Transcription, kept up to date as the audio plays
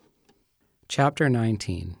Chapter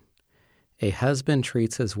 19. A husband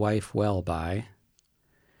treats his wife well by...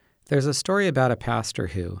 There's a story about a pastor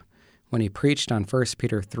who, when he preached on 1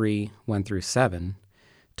 Peter 3, 1-7,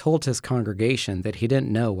 told his congregation that he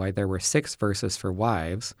didn't know why there were 6 verses for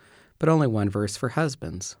wives, but only 1 verse for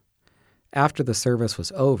husbands. After the service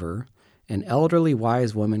was over, an elderly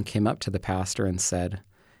wise woman came up to the pastor and said,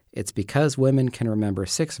 "It's because women can remember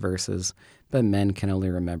 6 verses, but men can only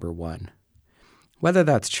remember 1. Whether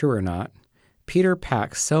that's true or not, Peter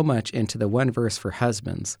packs so much into the 1 verse for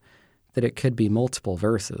husbands that it could be multiple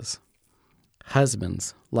verses.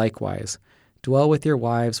 Husbands, likewise, dwell with your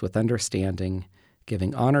wives with understanding,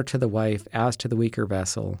 giving honor to the wife as to the weaker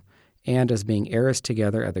vessel, and as being heirs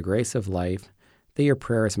together of the grace of life, that your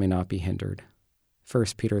prayers may not be hindered."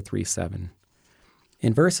 1 Peter 3:7.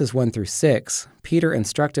 In verses 1-6, Peter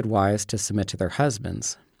instructed wives to submit to their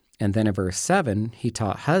husbands, and then in verse 7, he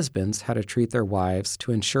taught husbands how to treat their wives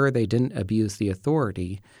to ensure they didn't abuse the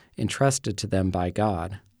authority entrusted to them by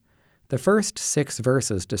God. The first 6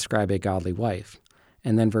 verses describe a godly wife,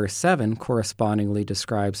 and then verse 7 correspondingly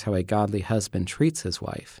describes how a godly husband treats his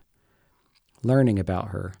wife. Learning about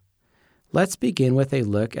her. Let's begin with a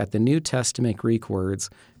look at the New Testament Greek words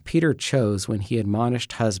Peter chose when he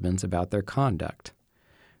admonished husbands about their conduct.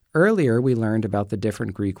 Earlier, we learned about the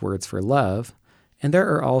different Greek words for love, and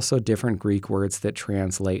there are also different Greek words that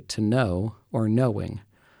translate to know or knowing.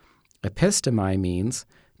 Epistemi means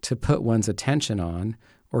to put one's attention on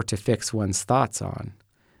or to fix one's thoughts on.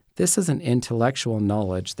 This is an intellectual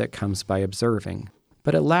knowledge that comes by observing,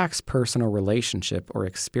 but it lacks personal relationship or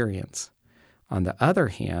experience. On the other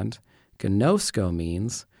hand, gnosko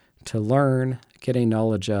means to learn, get a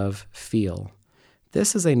knowledge of, feel.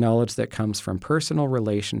 This is a knowledge that comes from personal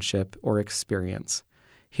relationship or experience.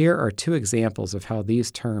 Here are 2 examples of how these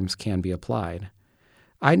terms can be applied.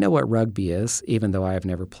 I know what rugby is, even though I have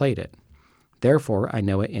never played it. Therefore, I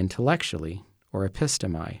know it intellectually, or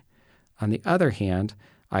epistemi. On the other hand,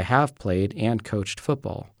 I have played and coached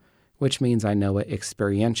football, which means I know it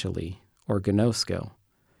experientially, or gnosko.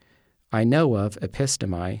 I know of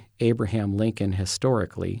epistemi, Abraham Lincoln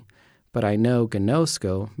historically, but I know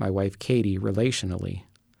gnosko, my wife Katie, relationally.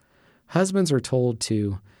 Husbands are told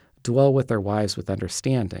to dwell with their wives with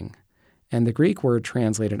understanding, and the Greek word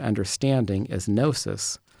translated understanding is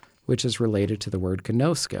gnosis, which is related to the word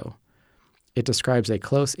gnosko. It describes a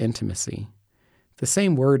close intimacy. The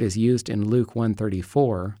same word is used in Luke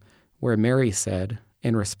 1:34, where Mary said,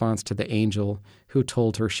 in response to the angel who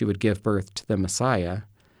told her she would give birth to the Messiah,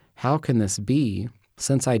 "How can this be,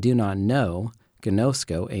 since I do not know,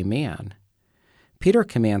 gnosko, a man?" Peter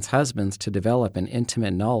commands husbands to develop an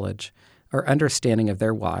intimate knowledge or understanding of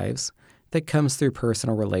their wives that comes through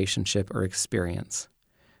personal relationship or experience.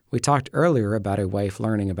 We talked earlier about a wife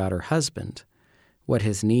learning about her husband, what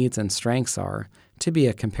his needs and strengths are to be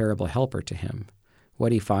a comparable helper to him,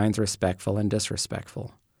 what he finds respectful and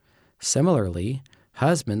disrespectful. Similarly,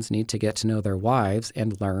 husbands need to get to know their wives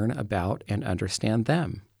and learn about and understand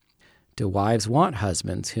them. Do wives want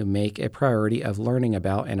husbands who make a priority of learning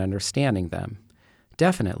about and understanding them?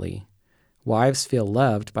 Definitely. Wives feel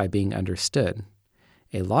loved by being understood.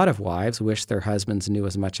 A lot of wives wish their husbands knew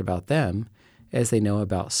as much about them as they know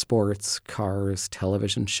about sports, cars,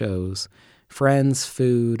 television shows, friends,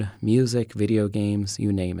 food, music, video games,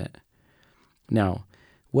 you name it. Now,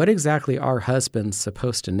 what exactly are husbands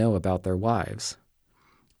supposed to know about their wives?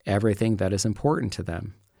 Everything that is important to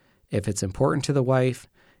them. If it's important to the wife,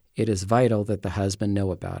 it is vital that the husband know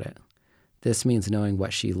about it. This means knowing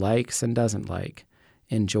what she likes and doesn't like,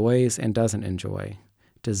 enjoys and doesn't enjoy,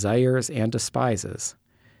 desires and despises.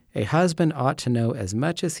 A husband ought to know as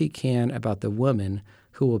much as he can about the woman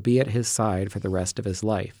who will be at his side for the rest of his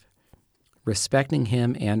life, respecting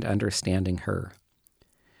him and understanding her.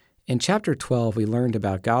 In chapter 12, we learned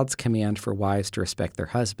about God's command for wives to respect their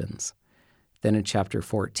husbands. Then in chapter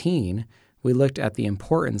 14, we looked at the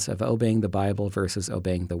importance of obeying the Bible versus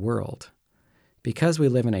obeying the world. Because we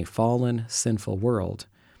live in a fallen, sinful world,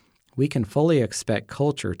 we can fully expect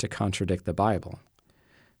culture to contradict the Bible.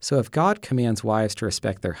 So if God commands wives to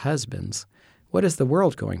respect their husbands, what is the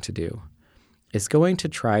world going to do? It's going to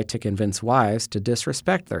try to convince wives to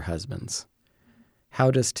disrespect their husbands.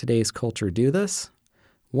 How does today's culture do this?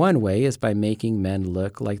 One way is by making men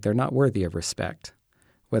look like they're not worthy of respect.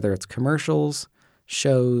 Whether it's commercials,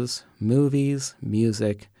 shows, movies,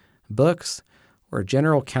 music, books, or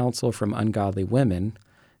general counsel from ungodly women,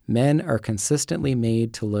 men are consistently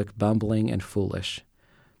made to look bumbling and foolish.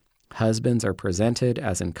 Husbands are presented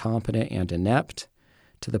as incompetent and inept,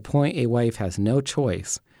 to the point a wife has no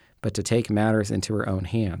choice but to take matters into her own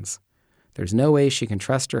hands. There's no way she can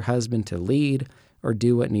trust her husband to lead or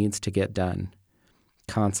do what needs to get done.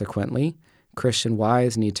 Consequently, Christian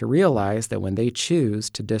wives need to realize that when they choose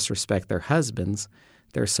to disrespect their husbands,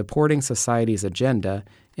 they're supporting society's agenda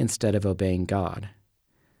instead of obeying God.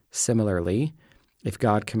 Similarly, if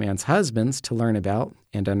God commands husbands to learn about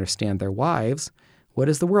and understand their wives, what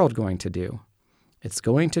is the world going to do? It's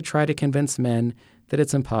going to try to convince men that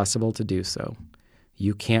it's impossible to do so.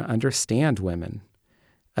 You can't understand women.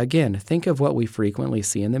 Again, think of what we frequently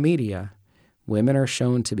see in the media. Women are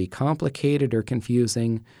shown to be complicated or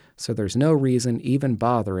confusing, so there's no reason even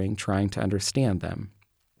bothering trying to understand them.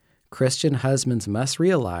 Christian husbands must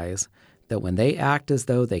realize that when they act as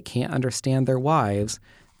though they can't understand their wives,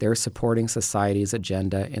 they're supporting society's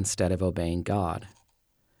agenda instead of obeying God.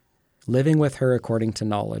 Living with her according to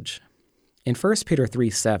knowledge. In 1 Peter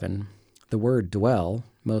 3:7, the word dwell,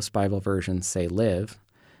 most Bible versions say live,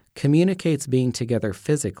 communicates being together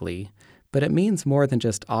physically, but it means more than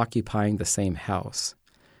just occupying the same house.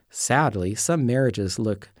 Sadly, some marriages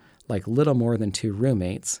look like little more than two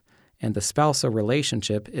roommates, and the spousal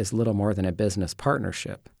relationship is little more than a business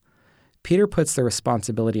partnership. Peter puts the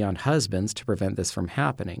responsibility on husbands to prevent this from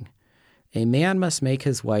happening. A man must make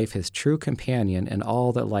his wife his true companion in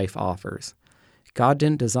all that life offers. God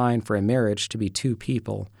didn't design for a marriage to be two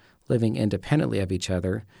people living independently of each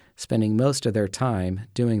other, spending most of their time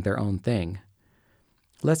doing their own thing.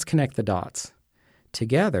 Let's connect the dots.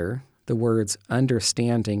 Together, the words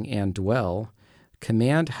understanding and dwell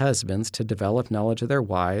command husbands to develop knowledge of their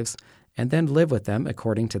wives and then live with them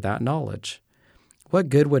according to that knowledge. What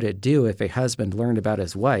good would it do if a husband learned about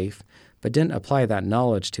his wife but didn't apply that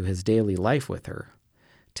knowledge to his daily life with her?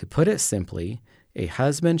 To put it simply, a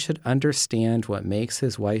husband should understand what makes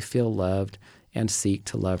his wife feel loved and seek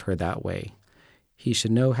to love her that way. He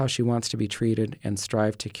should know how she wants to be treated and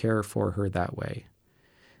strive to care for her that way.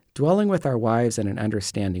 Dwelling with our wives in an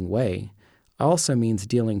understanding way also means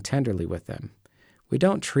dealing tenderly with them. We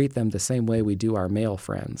don't treat them the same way we do our male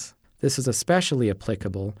friends. This is especially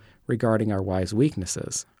applicable regarding our wives'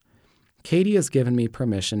 weaknesses. Katie has given me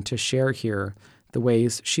permission to share here the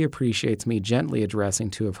ways she appreciates me gently addressing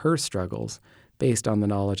two of her struggles based on the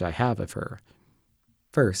knowledge I have of her.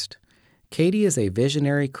 First, Katie is a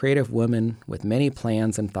visionary, creative woman with many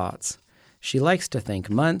plans and thoughts. She likes to think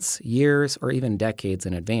months, years, or even decades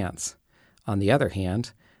in advance. On the other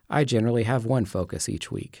hand, I generally have one focus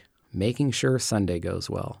each week: making sure Sunday goes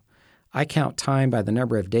well. I count time by the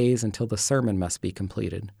number of days until the sermon must be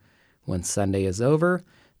completed. When Sunday is over,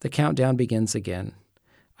 the countdown begins again.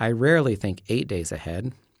 I rarely think 8 days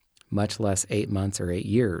ahead, much less 8 months or 8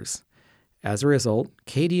 years. As a result,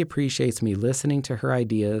 Katie appreciates me listening to her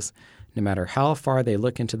ideas, no matter how far they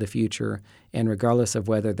look into the future, and regardless of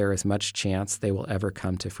whether there is much chance they will ever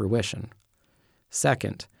come to fruition.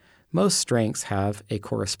 Second, most strengths have a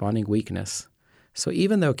corresponding weakness. So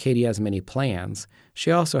even though Katie has many plans,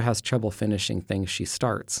 she also has trouble finishing things she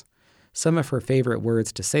starts. Some of her favorite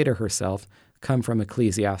words to say to herself come from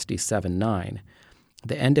Ecclesiastes 7:9.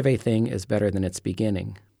 The end of a thing is better than its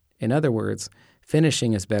beginning. In other words,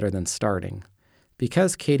 finishing is better than starting.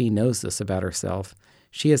 Because Katie knows this about herself,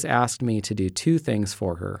 she has asked me to do 2 things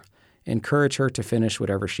for her: encourage her to finish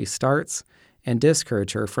whatever she starts, and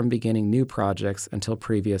discourage her from beginning new projects until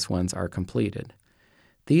previous ones are completed.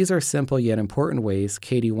 These are simple yet important ways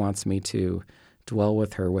Katie wants me to dwell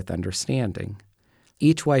with her with understanding.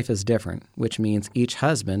 Each wife is different, which means each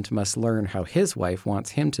husband must learn how his wife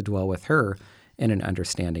wants him to dwell with her in an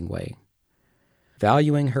understanding way.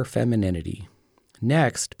 Valuing her femininity.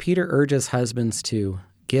 Next, Peter urges husbands to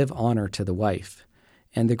give honor to the wife,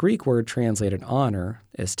 and the Greek word translated honor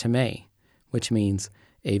is timē, which means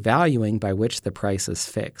a valuing by which the price is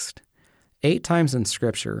fixed. 8 times in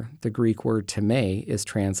Scripture, the Greek word timē is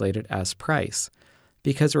translated as price,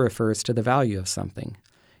 because it refers to the value of something.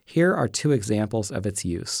 Here are 2 examples of its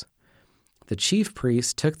use. The chief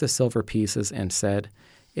priest took the silver pieces and said,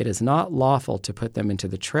 "It is not lawful to put them into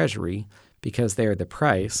the treasury, because they are the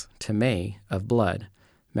price, timē, of blood."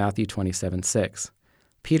 Matthew 27:6.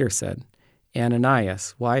 Peter said,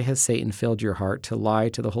 "Ananias, why has Satan filled your heart to lie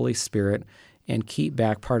to the Holy Spirit and keep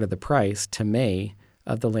back part of the price, timē,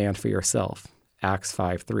 of the land for yourself?" Acts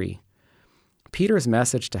 5:3. Peter's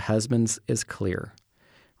message to husbands is clear.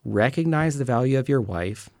 Recognize the value of your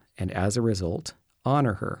wife, and as a result,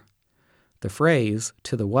 honor her. The phrase,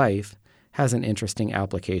 to the wife, has an interesting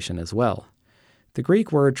application as well. The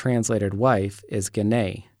Greek word translated wife is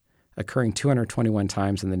gene, occurring 221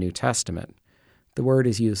 times in the New Testament. The word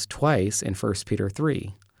is used twice in 1 Peter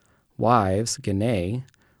 3. Wives, gene,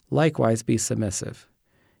 likewise be submissive.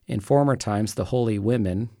 In former times, the holy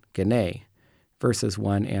women, gene, verses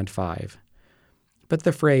 1 and 5. But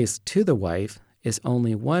the phrase to the wife is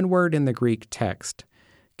only one word in the Greek text,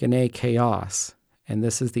 gene chaos, and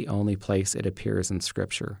this is the only place it appears in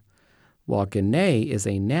Scripture. While gene is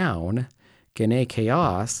a noun, gene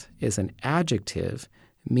chaos is an adjective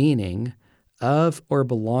meaning of or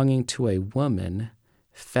belonging to a woman,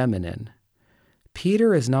 feminine.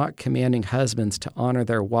 Peter is not commanding husbands to honor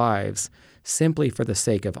their wives simply for the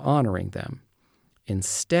sake of honoring them.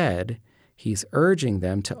 Instead, he's urging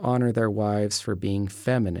them to honor their wives for being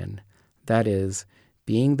feminine, that is,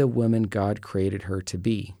 being the woman God created her to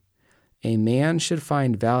be. A man should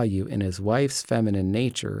find value in his wife's feminine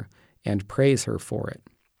nature and praise her for it.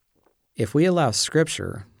 If we allow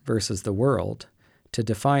Scripture versus the world to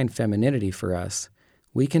define femininity for us,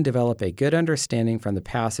 we can develop a good understanding from the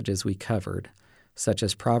passages we covered, such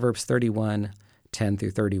as Proverbs 31, 10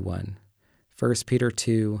 through 31, 1 Peter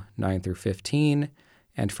 2, 9 through 15,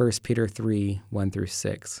 and 1 Peter 3, 1 through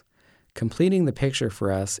 6. Completing the picture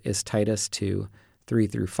for us is Titus 2, 3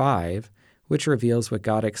 through 5, which reveals what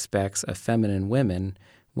God expects of feminine women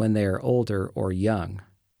when they are older or young.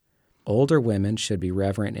 Older women should be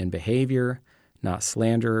reverent in behavior, not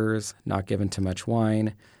slanderers, not given to much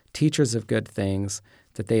wine, teachers of good things,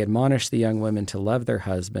 that they admonish the young women to love their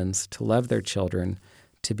husbands, to love their children,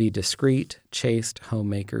 to be discreet, chaste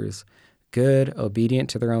homemakers, good, obedient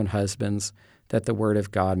to their own husbands, that the word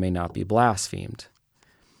of God may not be blasphemed.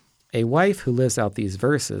 A wife who lives out these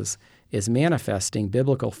verses is manifesting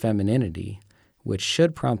biblical femininity, which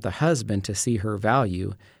should prompt the husband to see her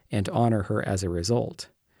value and honor her as a result.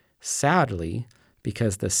 Sadly,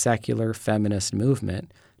 because the secular feminist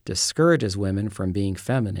movement discourages women from being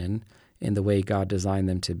feminine in the way God designed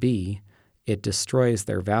them to be, it destroys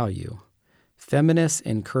their value. Feminists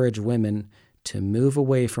encourage women to move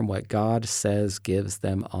away from what God says gives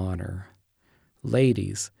them honor.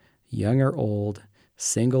 Ladies, young or old,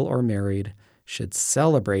 single or married, should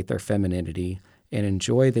celebrate their femininity and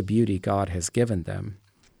enjoy the beauty God has given them.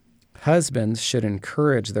 Husbands should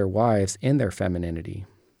encourage their wives in their femininity.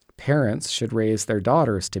 Parents should raise their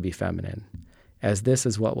daughters to be feminine, as this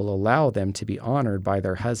is what will allow them to be honored by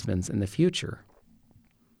their husbands in the future.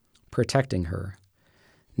 Protecting her.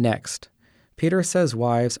 Next, Peter says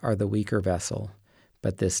wives are the weaker vessel,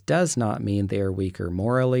 but this does not mean they are weaker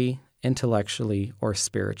morally, intellectually, or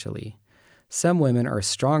spiritually. Some women are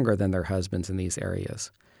stronger than their husbands in these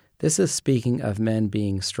areas. This is speaking of men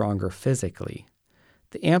being stronger physically.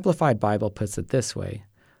 The Amplified Bible puts it this way,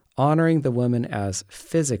 honoring the woman as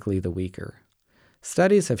physically the weaker.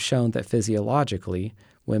 Studies have shown that physiologically,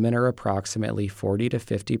 women are approximately 40 to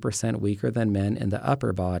 50% weaker than men in the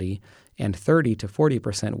upper body and 30 to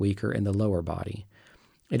 40% weaker in the lower body.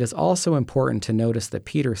 It is also important to notice that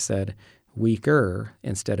Peter said weaker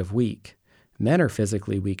instead of weak. Men are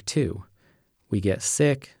physically weak too. We get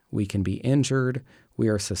sick, we can be injured, we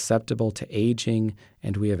are susceptible to aging,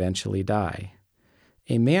 and we eventually die.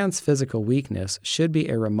 A man's physical weakness should be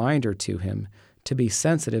a reminder to him to be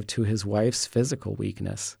sensitive to his wife's physical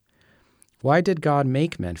weakness. Why did God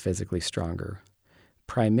make men physically stronger?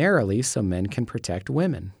 Primarily so men can protect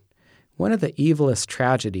women. One of the evilest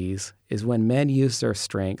tragedies is when men use their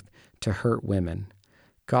strength to hurt women.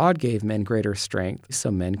 God gave men greater strength so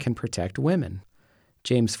men can protect women.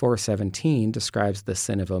 James 4:17 describes the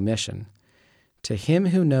sin of omission. To him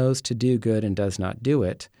who knows to do good and does not do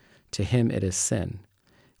it, to him it is sin.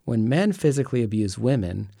 When men physically abuse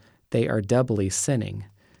women, they are doubly sinning.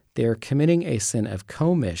 They are committing a sin of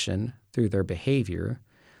commission through their behavior.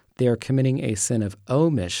 They are committing a sin of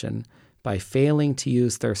omission by failing to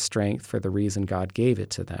use their strength for the reason God gave it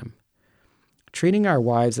to them. Treating our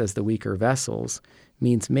wives as the weaker vessels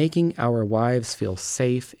means making our wives feel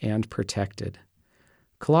safe and protected.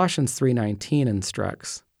 Colossians 3:19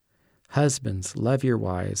 instructs, "Husbands, love your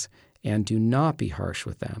wives, and do not be harsh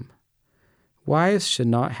with them." Wives should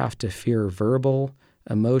not have to fear verbal,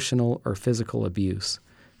 emotional, or physical abuse.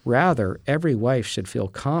 Rather, every wife should feel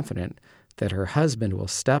confident that her husband will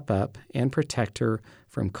step up and protect her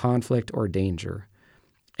from conflict or danger.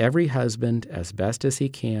 Every husband, as best as he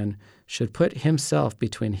can, should put himself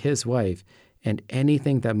between his wife and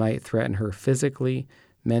anything that might threaten her physically,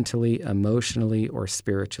 mentally, emotionally, or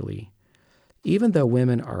spiritually. Even though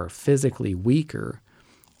women are physically weaker,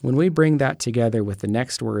 when we bring that together with the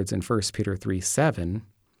next words in 1 Peter 3:7,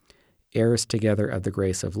 heirs together of the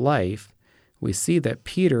grace of life, we see that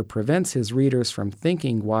Peter prevents his readers from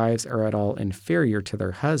thinking wives are at all inferior to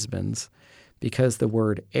their husbands because the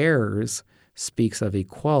word heirs speaks of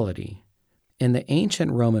equality. In the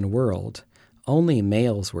ancient Roman world, only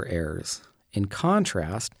males were heirs. In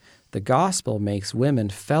contrast, the gospel makes women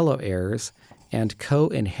fellow heirs and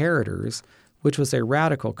co-inheritors, which was a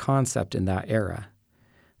radical concept in that era.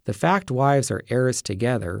 The fact wives are heirs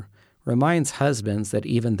together reminds husbands that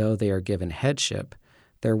even though they are given headship,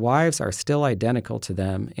 their wives are still identical to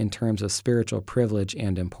them in terms of spiritual privilege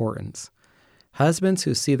and importance. Husbands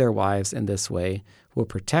who see their wives in this way will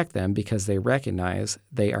protect them because they recognize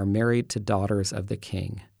they are married to daughters of the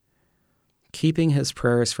King. Keeping his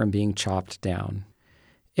prayers from being chopped down.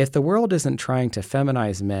 If the world isn't trying to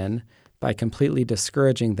feminize men by completely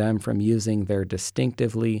discouraging them from using their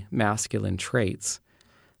distinctively masculine traits,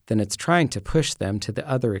 then it's trying to push them to the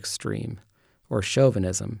other extreme, or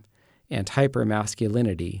chauvinism, and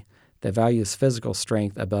hypermasculinity that values physical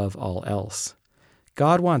strength above all else.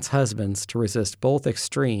 God wants husbands to resist both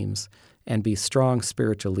extremes and be strong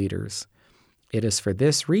spiritual leaders. It is for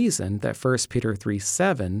this reason that 1 Peter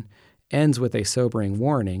 3:7 ends with a sobering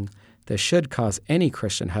warning that should cause any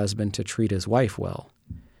Christian husband to treat his wife well,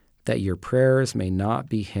 that your prayers may not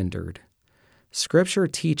be hindered. Scripture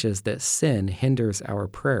teaches that sin hinders our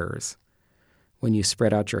prayers. When you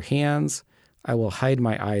spread out your hands, I will hide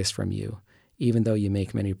my eyes from you. Even though you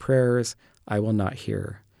make many prayers, I will not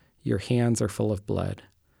hear. Your hands are full of blood.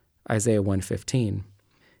 Isaiah 1:15.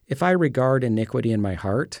 If I regard iniquity in my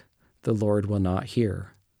heart, the Lord will not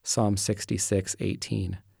hear. Psalm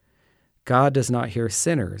 66:18. God does not hear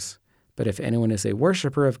sinners, but if anyone is a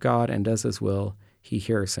worshiper of God and does his will, he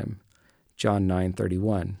hears him. John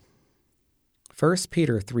 9:31. 1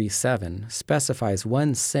 Peter 3:7 specifies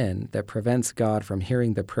one sin that prevents God from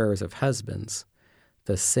hearing the prayers of husbands,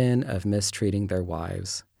 the sin of mistreating their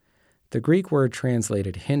wives. The Greek word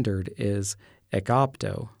translated hindered is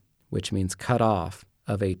ekopto, which means cut off,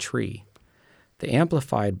 of a tree. The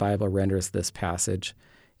Amplified Bible renders this passage,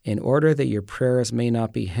 in order that your prayers may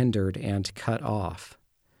not be hindered and cut off.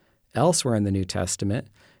 Elsewhere in the New Testament,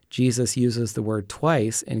 Jesus uses the word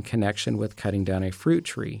twice in connection with cutting down a fruit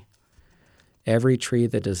tree. Every tree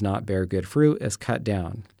that does not bear good fruit is cut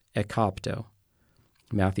down, ekopto.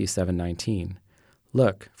 Matthew 7:19.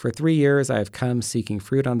 Look, for 3 years I have come seeking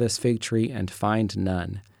fruit on this fig tree and find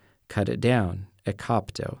none. Cut it down,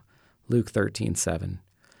 ekopto. Luke 13:7.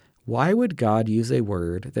 Why would God use a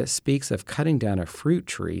word that speaks of cutting down a fruit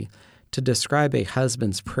tree to describe a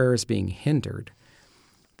husband's prayers being hindered?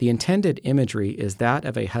 The intended imagery is that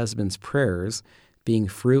of a husband's prayers being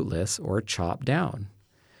fruitless or chopped down.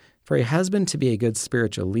 For a husband to be a good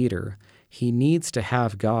spiritual leader, he needs to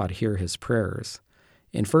have God hear his prayers.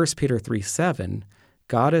 In 1 Peter 3:7,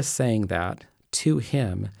 God is saying that, to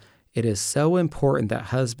him, it is so important that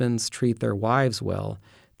husbands treat their wives well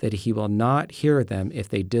that he will not hear them if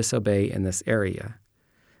they disobey in this area.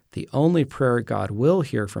 The only prayer God will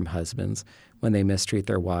hear from husbands when they mistreat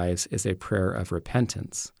their wives is a prayer of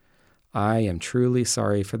repentance. I am truly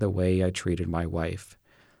sorry for the way I treated my wife.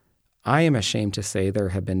 I am ashamed to say there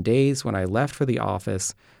have been days when I left for the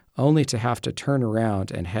office only to have to turn around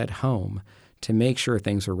and head home to make sure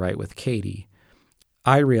things were right with Katie.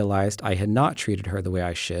 I realized I had not treated her the way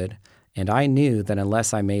I should, and I knew that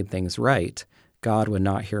unless I made things right, God would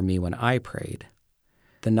not hear me when I prayed.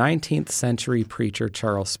 The 19th century preacher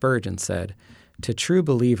Charles Spurgeon said, "To true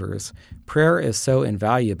believers, prayer is so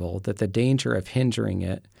invaluable that the danger of hindering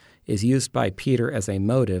it is used by Peter as a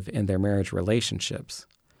motive in their marriage relationships."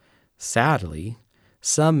 Sadly,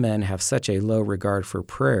 some men have such a low regard for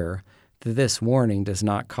prayer that this warning does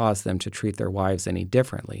not cause them to treat their wives any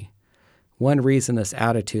differently. One reason this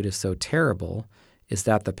attitude is so terrible is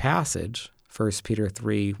that the passage, 1 Peter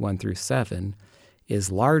 3, 1-7,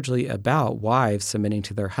 is largely about wives submitting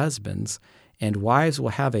to their husbands, and wives will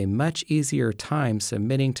have a much easier time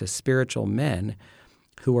submitting to spiritual men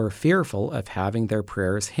who are fearful of having their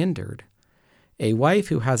prayers hindered. A wife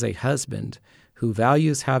who has a husband who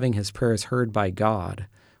values having his prayers heard by God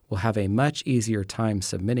will have a much easier time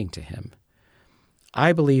submitting to him.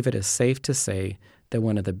 I believe it is safe to say that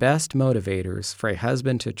one of the best motivators for a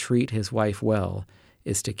husband to treat his wife well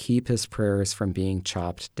is to keep his prayers from being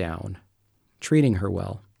chopped down. Treating her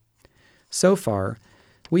well. So far,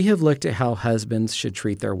 we have looked at how husbands should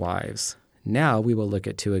treat their wives. Now we will look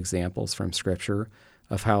at 2 examples from Scripture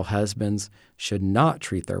of how husbands should not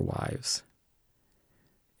treat their wives.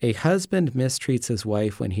 A husband mistreats his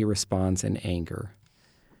wife when he responds in anger.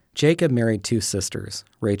 Jacob married 2 sisters,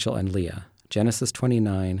 Rachel and Leah, Genesis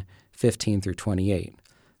 29, 15-28,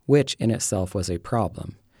 which in itself was a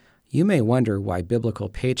problem. You may wonder why biblical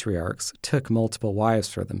patriarchs took multiple wives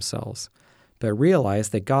for themselves, but realize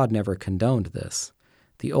that God never condoned this.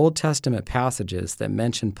 The Old Testament passages that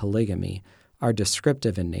mention polygamy are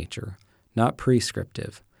descriptive in nature, not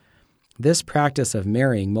prescriptive. This practice of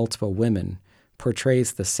marrying multiple women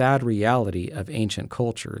portrays the sad reality of ancient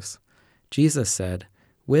cultures. Jesus said,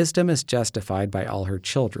 "Wisdom is justified by all her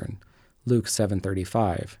children. Luke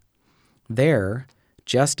 7:35. There,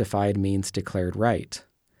 justified means declared right.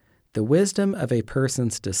 The wisdom of a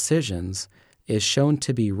person's decisions is shown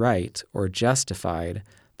to be right or justified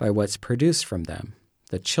by what's produced from them,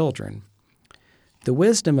 the children. The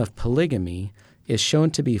wisdom of polygamy is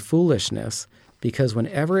shown to be foolishness because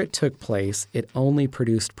whenever it took place, it only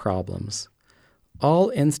produced problems.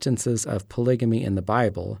 All instances of polygamy in the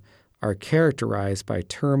Bible are characterized by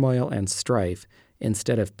turmoil and strife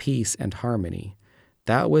instead of peace and harmony.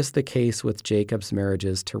 That was the case with Jacob's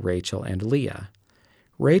marriages to Rachel and Leah.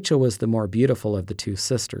 Rachel was the more beautiful of the two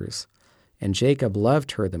sisters, and Jacob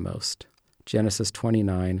loved her the most. Genesis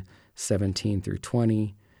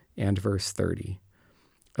 29:17-20 and verse 30.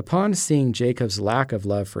 Upon seeing Jacob's lack of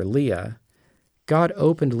love for Leah, God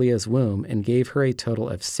opened Leah's womb and gave her a total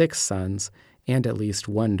of 6 sons and at least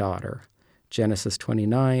 1 daughter. Genesis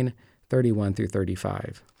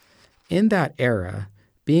 29:31-35. In that era,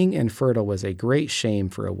 being infertile was a great shame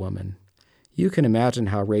for a woman. You can imagine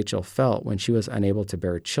how Rachel felt when she was unable to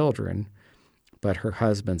bear children, but her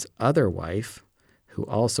husband's other wife, who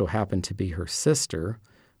also happened to be her sister,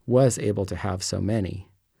 was able to have so many.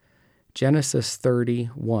 Genesis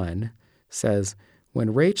 30:1 says,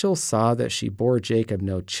 "When Rachel saw that she bore Jacob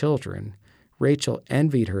no children, Rachel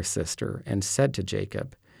envied her sister and said to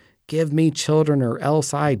Jacob, 'Give me children or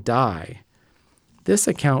else I die.'" This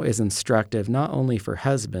account is instructive not only for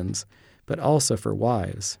husbands, but also for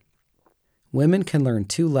wives. Women can learn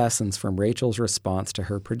 2 lessons from Rachel's response to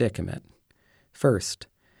her predicament. First,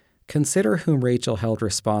 consider whom Rachel held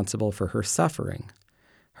responsible for her suffering.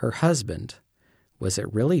 Her husband. Was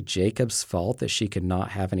it really Jacob's fault that she could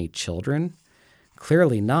not have any children?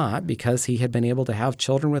 Clearly not, because he had been able to have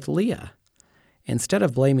children with Leah. Instead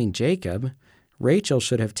of blaming Jacob, Rachel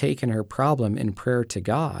should have taken her problem in prayer to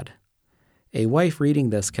God. A wife reading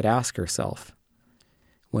this could ask herself,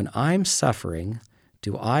 when I'm suffering,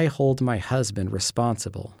 do I hold my husband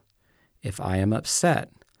responsible? If I am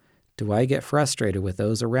upset, do I get frustrated with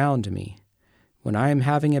those around me? When I am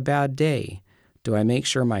having a bad day, do I make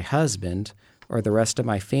sure my husband or the rest of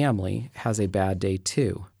my family has a bad day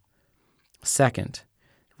too? Second,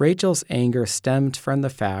 Rachel's anger stemmed from the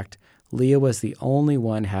fact Leah was the only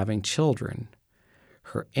one having children.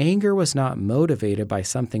 Her anger was not motivated by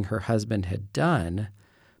something her husband had done,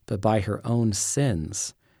 but by her own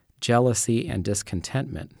sins, jealousy, and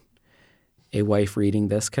discontentment. A wife reading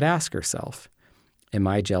this could ask herself, am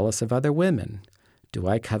I jealous of other women? Do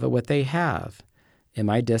I covet what they have? Am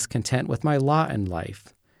I discontent with my lot in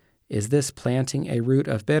life? Is this planting a root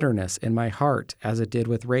of bitterness in my heart as it did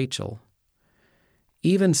with Rachel?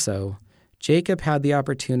 Even so, Jacob had the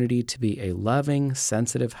opportunity to be a loving,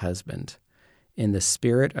 sensitive husband. In the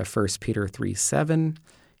spirit of 1 Peter 3:7,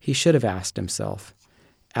 he should have asked himself,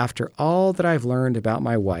 after all that I've learned about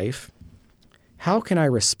my wife, how can I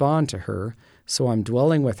respond to her so I'm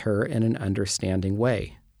dwelling with her in an understanding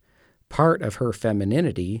way? Part of her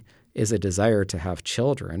femininity is a desire to have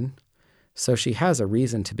children, so she has a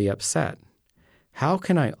reason to be upset. How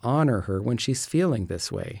can I honor her when she's feeling this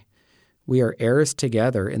way? We are heirs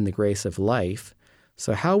together in the grace of life,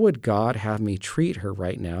 so how would God have me treat her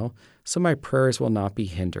right now so my prayers will not be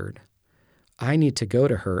hindered? I need to go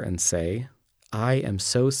to her and say, I am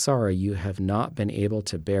so sorry you have not been able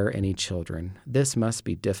to bear any children. This must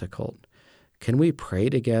be difficult. Can we pray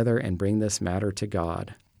together and bring this matter to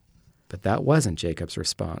God? But that wasn't Jacob's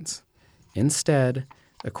response. Instead,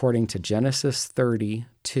 according to Genesis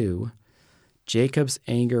 30:2, Jacob's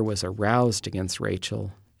anger was aroused against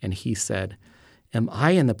Rachel, and he said, Am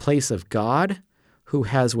I in the place of God, who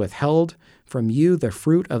has withheld from you the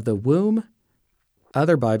fruit of the womb?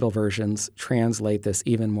 Other Bible versions translate this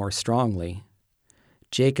even more strongly.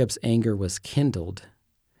 Jacob's anger was kindled,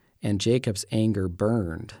 and Jacob's anger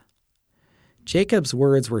burned. Jacob's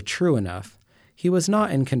words were true enough. He was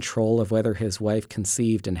not in control of whether his wife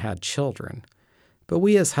conceived and had children. But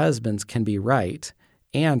we as husbands can be right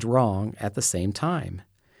and wrong at the same time.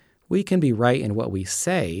 We can be right in what we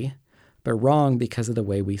say, but wrong because of the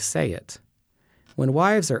way we say it. When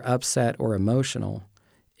wives are upset or emotional,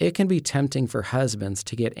 it can be tempting for husbands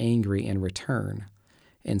to get angry in return.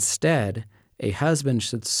 Instead, a husband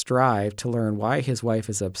should strive to learn why his wife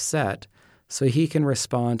is upset so he can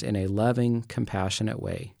respond in a loving, compassionate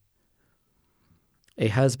way. A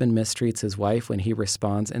husband mistreats his wife when he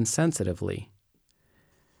responds insensitively.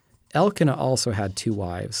 Elkanah also had 2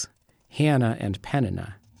 wives, Hannah and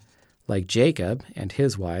Peninnah. Like Jacob and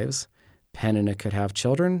his wives, Peninnah could have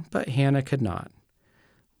children, but Hannah could not.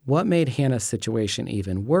 What made Hannah's situation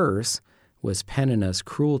even worse was Peninnah's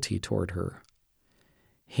cruelty toward her.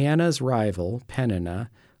 Hannah's rival, Peninnah,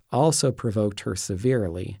 also provoked her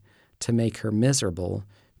severely, to make her miserable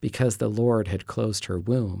because the Lord had closed her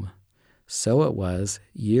womb. So it was,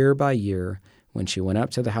 year by year, when she went up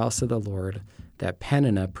to the house of the Lord, that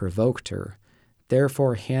Peninnah provoked her.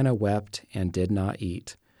 Therefore Hannah wept and did not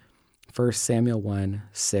eat. 1 Samuel 1,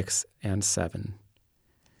 6 and 7.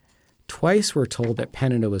 Twice we're told that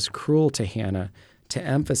Peninnah was cruel to Hannah to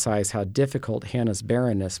emphasize how difficult Hannah's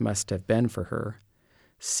barrenness must have been for her.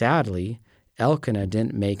 Sadly, Elkanah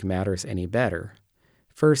didn't make matters any better.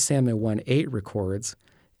 1 Samuel 1:8 records,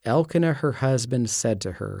 Elkanah her husband said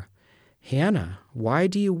to her, Hannah, why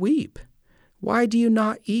do you weep? Why do you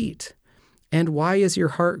not eat? And why is your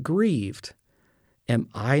heart grieved? Am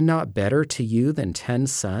I not better to you than 10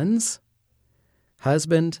 sons?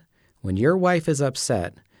 Husband, when your wife is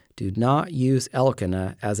upset, do not use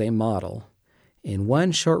Elkanah as a model. In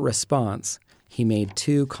one short response, he made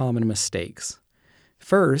 2 common mistakes.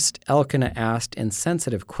 First, Elkanah asked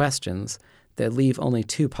insensitive questions that leave only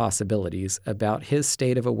 2 possibilities about his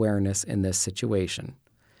state of awareness in this situation.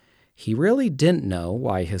 He really didn't know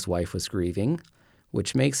why his wife was grieving,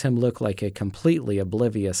 which makes him look like a completely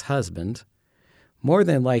oblivious husband. More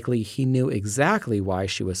than likely, he knew exactly why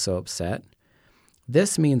she was so upset.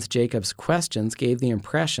 This means Jacob's questions gave the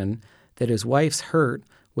impression that his wife's hurt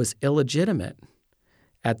was illegitimate.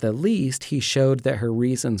 At the least, he showed that her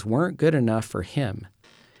reasons weren't good enough for him.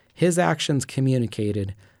 His actions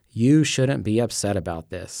communicated, you shouldn't be upset about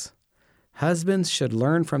this. Husbands should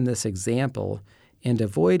learn from this example and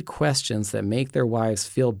avoid questions that make their wives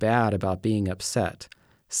feel bad about being upset,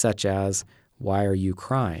 such as, why are you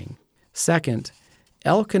crying? Second,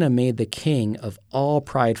 Elkanah made the king of all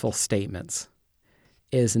prideful statements.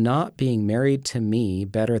 Is not being married to me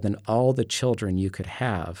better than all the children you could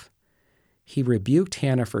have? He rebuked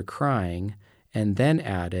Hannah for crying and then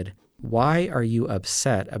added, why are you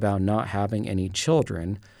upset about not having any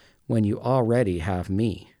children when you already have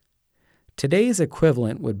me? Today's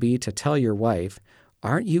equivalent would be to tell your wife,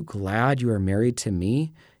 aren't you glad you are married to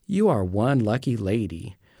me? You are one lucky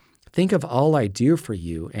lady. Think of all I do for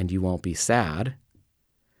you and you won't be sad.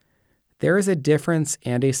 There is a difference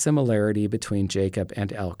and a similarity between Jacob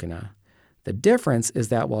and Elkanah. The difference is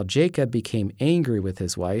that while Jacob became angry with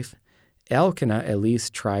his wife, Elkanah at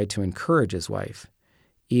least tried to encourage his wife,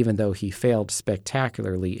 even though he failed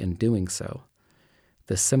spectacularly in doing so.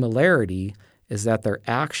 The similarity is that their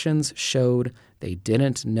actions showed they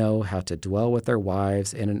didn't know how to dwell with their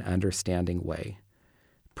wives in an understanding way.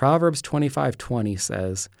 Proverbs 25:20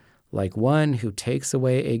 says, like one who takes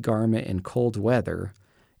away a garment in cold weather,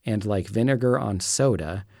 and like vinegar on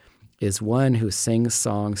soda, is one who sings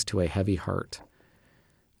songs to a heavy heart.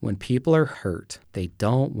 When people are hurt, they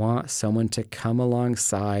don't want someone to come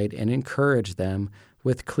alongside and encourage them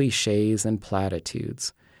with cliches and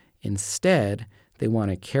platitudes. Instead, they want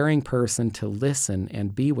a caring person to listen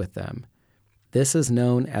and be with them. This is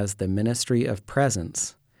known as the ministry of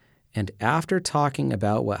presence. And after talking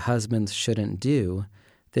about what husbands shouldn't do,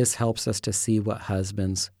 this helps us to see what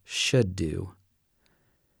husbands should do.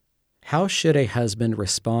 How should a husband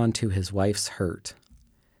respond to his wife's hurt?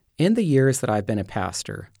 In the years that I've been a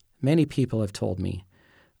pastor, many people have told me,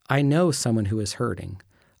 I know someone who is hurting.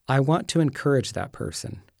 I want to encourage that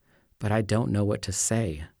person, but I don't know what to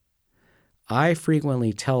say. I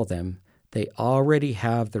frequently tell them they already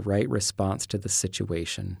have the right response to the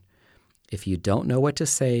situation. If you don't know what to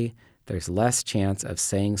say, there's less chance of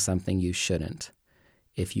saying something you shouldn't.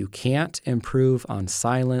 If you can't improve on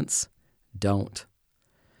silence, don't.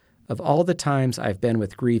 Of all the times I've been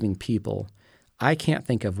with grieving people, I can't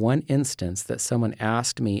think of one instance that someone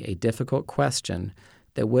asked me a difficult question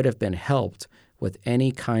that would have been helped with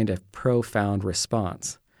any kind of profound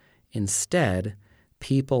response. Instead,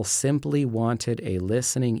 people simply wanted a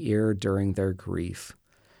listening ear during their grief.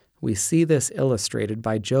 We see this illustrated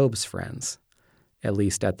by Job's friends, at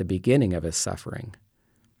least at the beginning of his suffering.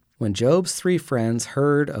 When Job's 3 friends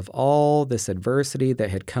heard of all this adversity that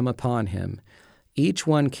had come upon him, each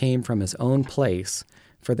one came from his own place,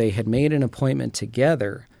 for they had made an appointment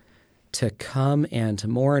together to come and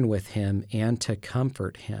mourn with him and to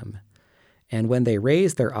comfort him. And when they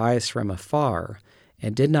raised their eyes from afar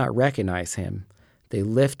and did not recognize him, they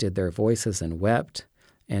lifted their voices and wept,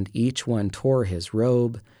 and each one tore his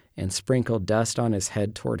robe and sprinkled dust on his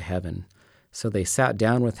head toward heaven. So they sat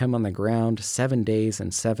down with him on the ground 7 days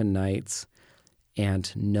and 7 nights,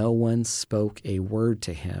 and no one spoke a word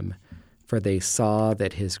to him, for they saw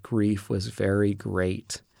that his grief was very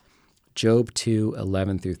great. Job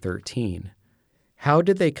 2:11-13. How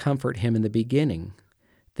did they comfort him in the beginning?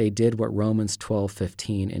 They did what Romans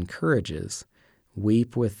 12:15 encourages,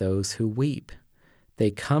 weep with those who weep.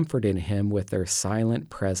 They comforted him with their silent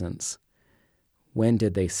presence. When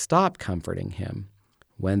did they stop comforting him?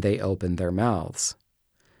 When they opened their mouths.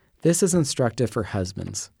 This is instructive for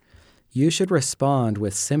husbands. You should respond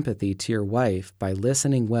with sympathy to your wife by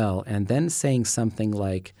listening well and then saying something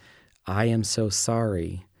like, "I am so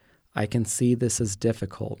sorry. I can see this is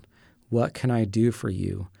difficult. What can I do for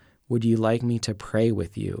you? Would you like me to pray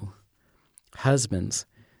with you?" Husbands,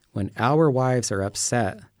 when our wives are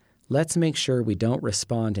upset, let's make sure we don't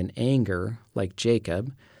respond in anger, like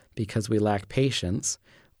Jacob, because we lack patience,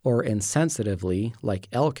 or insensitively, like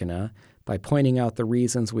Elkanah, by pointing out the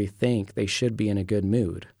reasons we think they should be in a good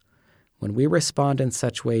mood. When we respond in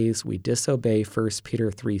such ways, we disobey 1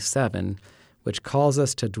 Peter 3:7, which calls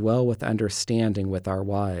us to dwell with understanding with our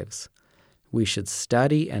wives. We should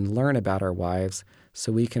study and learn about our wives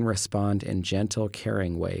so we can respond in gentle,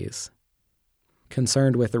 caring ways.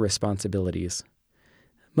 Concerned with the responsibilities.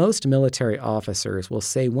 Most military officers will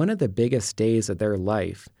say one of the biggest days of their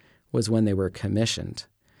life was when they were commissioned.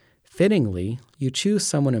 Fittingly, you choose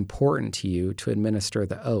someone important to you to administer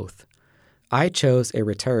the oath. I chose a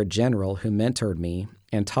retired general who mentored me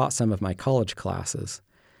and taught some of my college classes.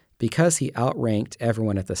 Because he outranked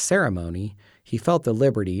everyone at the ceremony, he felt the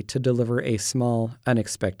liberty to deliver a small,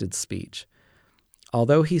 unexpected speech.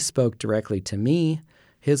 Although he spoke directly to me,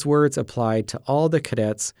 his words applied to all the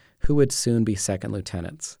cadets who would soon be second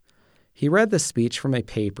lieutenants. He read the speech from a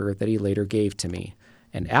paper that he later gave to me,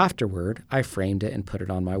 and afterward I framed it and put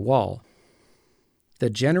it on my wall. The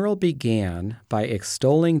general began by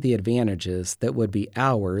extolling the advantages that would be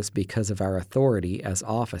ours because of our authority as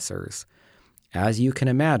officers. As you can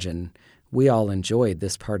imagine, we all enjoyed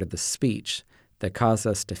this part of the speech that caused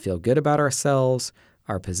us to feel good about ourselves,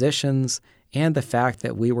 our positions, and the fact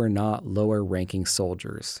that we were not lower-ranking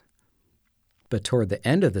soldiers. But toward the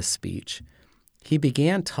end of the speech, he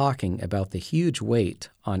began talking about the huge weight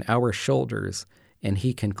on our shoulders, and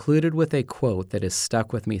he concluded with a quote that has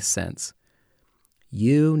stuck with me since.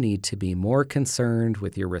 "You need to be more concerned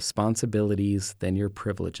with your responsibilities than your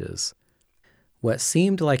privileges." What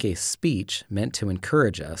seemed like a speech meant to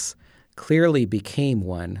encourage us clearly became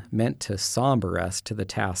one meant to somber us to the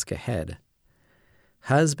task ahead.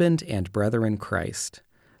 Husband and brother in Christ,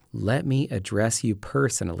 let me address you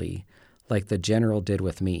personally like the general did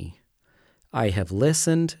with me. I have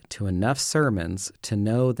listened to enough sermons to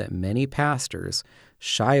know that many pastors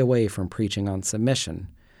shy away from preaching on submission,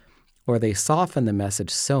 or they soften the message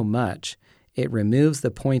so much it removes the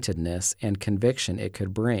pointedness and conviction it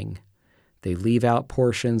could bring. They leave out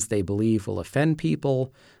portions they believe will offend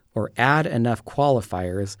people, or add enough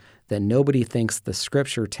qualifiers that nobody thinks the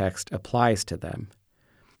scripture text applies to them.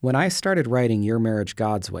 When I started writing Your Marriage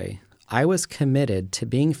God's Way, I was committed to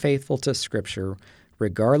being faithful to scripture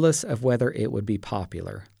regardless of whether it would be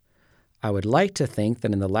popular. I would like to think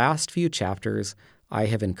that in the last few chapters, I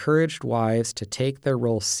have encouraged wives to take their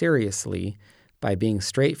role seriously by being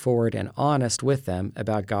straightforward and honest with them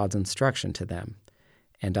about God's instruction to them.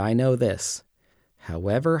 And I know this,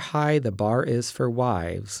 however high the bar is for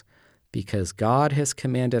wives, because God has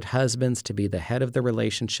commanded husbands to be the head of the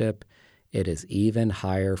relationship, it is even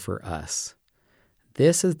higher for us.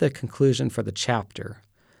 This is the conclusion for the chapter.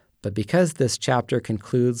 But because this chapter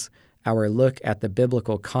concludes our look at the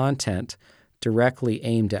biblical content directly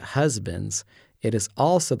aimed at husbands, it is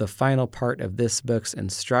also the final part of this book's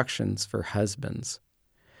instructions for husbands.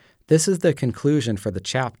 This is the conclusion for the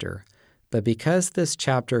chapter, but because this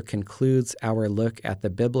chapter concludes our look at the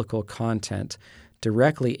biblical content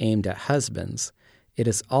directly aimed at husbands, it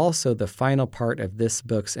is also the final part of this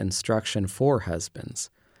book's instruction for husbands.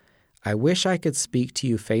 I wish I could speak to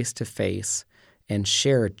you face to face and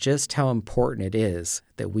share just how important it is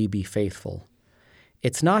that we be faithful.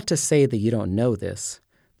 It's not to say that you don't know this,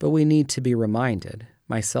 but we need to be reminded,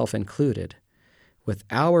 myself included. With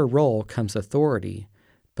our role comes authority,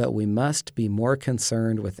 but we must be more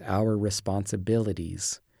concerned with our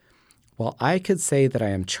responsibilities. While I could say that I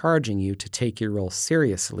am charging you to take your role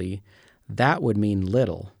seriously, that would mean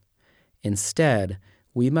little. Instead,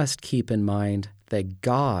 we must keep in mind that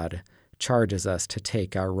God charges us to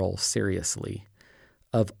take our role seriously.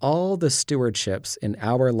 Of all the stewardships in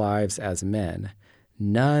our lives as men,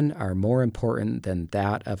 none are more important than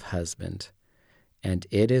that of husband. And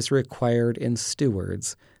it is required in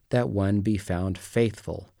stewards that one be found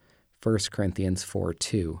faithful. 1 Corinthians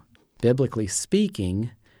 4:2. Biblically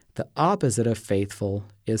speaking, the opposite of faithful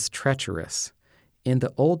is treacherous. In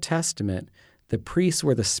the Old Testament, the priests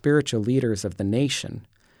were the spiritual leaders of the nation.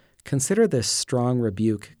 Consider this strong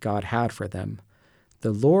rebuke God had for them.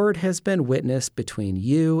 The Lord has been witness between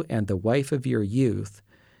you and the wife of your youth,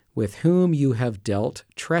 with whom you have dealt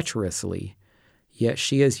treacherously, yet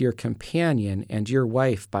she is your companion and your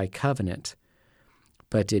wife by covenant.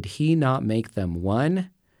 But did he not make them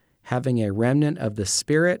one, having a remnant of the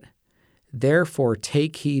Spirit? Therefore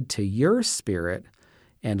take heed to your spirit,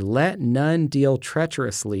 and let none deal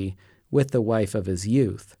treacherously with the wife of his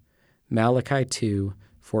youth. Malachi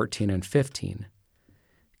 2:14 and 15.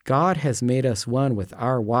 God has made us one with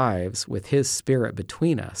our wives, with his Spirit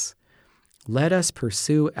between us. Let us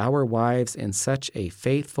pursue our wives in such a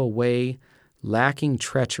faithful way, lacking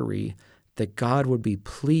treachery, that God would be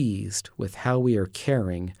pleased with how we are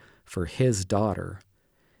caring for his daughter.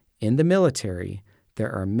 In the military,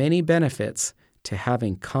 there are many benefits to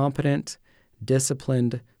having competent,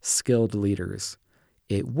 disciplined, skilled leaders.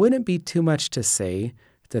 It wouldn't be too much to say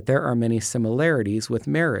that there are many similarities with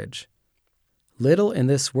marriage. Little in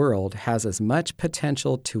this world has as much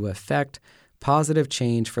potential to affect positive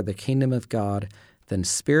change for the kingdom of God than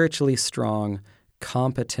spiritually strong,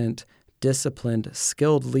 competent, disciplined,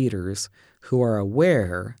 skilled leaders who are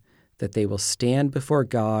aware that they will stand before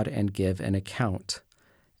God and give an account.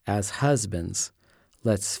 As husbands,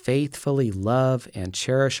 let's faithfully love and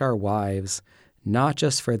cherish our wives, not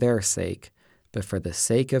just for their sake, but for the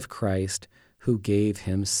sake of Christ, who gave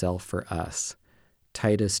himself for us.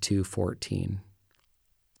 Titus 2:14.